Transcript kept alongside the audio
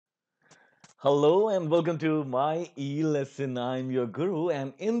Hello and welcome to my e-lesson. I'm your guru,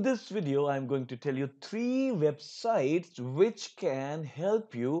 and in this video I'm going to tell you three websites which can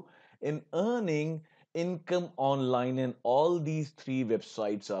help you in earning income online, and all these three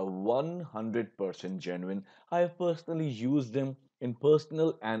websites are 100% genuine. I have personally used them in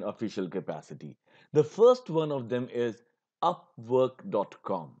personal and official capacity. The first one of them is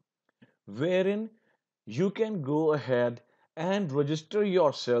Upwork.com, wherein you can go ahead and register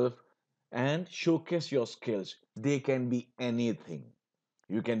yourself and showcase your skills. They can be anything.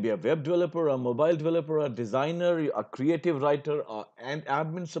 You can be a web developer, a mobile developer, a designer, a creative writer, an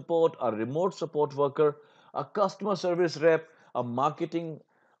admin support, a remote support worker, a customer service rep, a marketing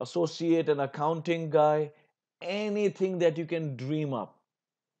associate, an accounting guy, anything that you can dream up.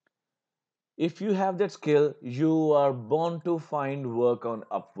 If you have that skill, you are born to find work on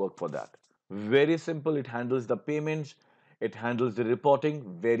Upwork for that. Very simple. It handles the payments, it handles the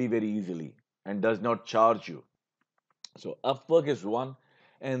reporting very easily and does not charge you. So Upwork is one.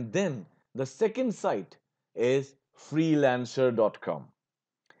 And then the second site is freelancer.com.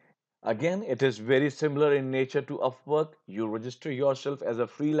 Again, it is very similar in nature to Upwork. You register yourself as a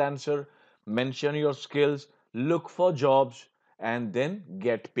freelancer, mention your skills, look for jobs, and then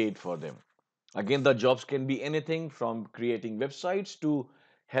get paid for them. Again, the jobs can be anything from creating websites to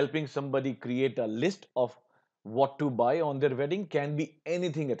helping somebody create a list of what to buy on their wedding, can be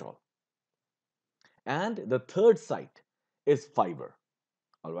anything at all. And the third site is Fiverr.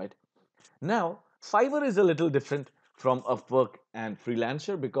 All right. Now, Fiverr is a little different from Upwork and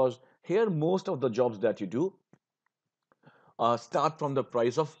Freelancer because here most of the jobs that you do start from the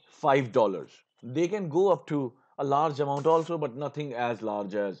price of $5. They can go up to a large amount also, but nothing as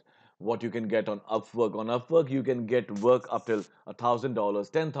large as what you can get on Upwork. On Upwork, you can get work up till $1,000,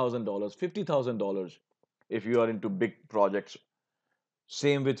 $10,000, $50,000 if you are into big projects.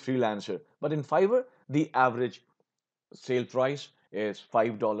 Same with Freelancer. But in Fiverr, the average sale price is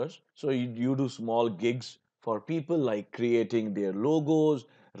 $5. So you do small gigs for people like creating their logos,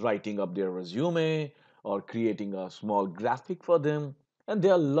 writing up their resume, or creating a small graphic for them. And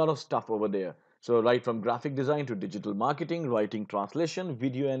there are a lot of stuff over there. So right from graphic design to digital marketing, writing translation,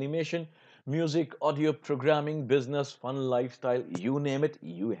 video animation, music, audio programming, business, fun, lifestyle, you name it,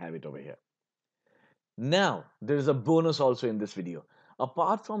 you have it over here. Now, there is a bonus also in this video.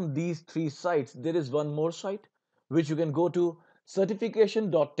 Apart from these three sites, there is one more site which you can go to,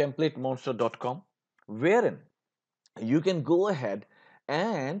 certification.templatemonster.com, wherein you can go ahead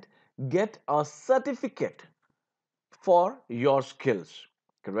and get a certificate for your skills.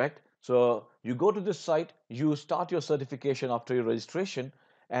 Correct? So you go to this site, you start your certification after your registration,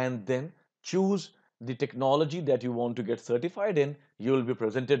 and then choose the technology that you want to get certified in. You will be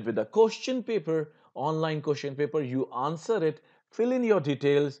presented with a question paper, online question paper. You answer it, fill in your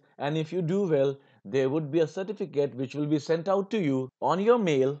details, and if you do well, there would be a certificate which will be sent out to you on your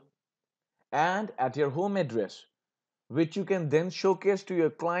mail and at your home address, which you can then showcase to your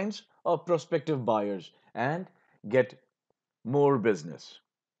clients or prospective buyers and get more business.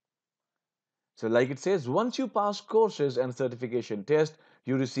 So like it says, once you pass courses and certification test,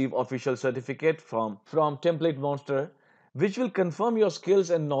 you receive official certificate from Template Monster, which will confirm your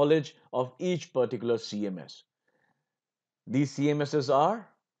skills and knowledge of each particular CMS. These CMSs are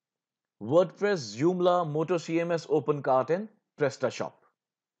WordPress, Joomla, Moto CMS, OpenCart, and PrestaShop.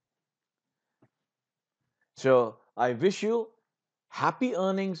 So I wish you happy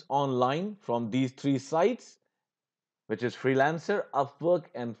earnings online from these three sites, which is Freelancer, Upwork,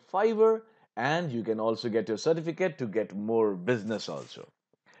 and Fiverr. And you can also get your certificate to get more business also.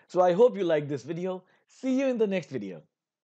 So I hope you like this video. See you in the next video.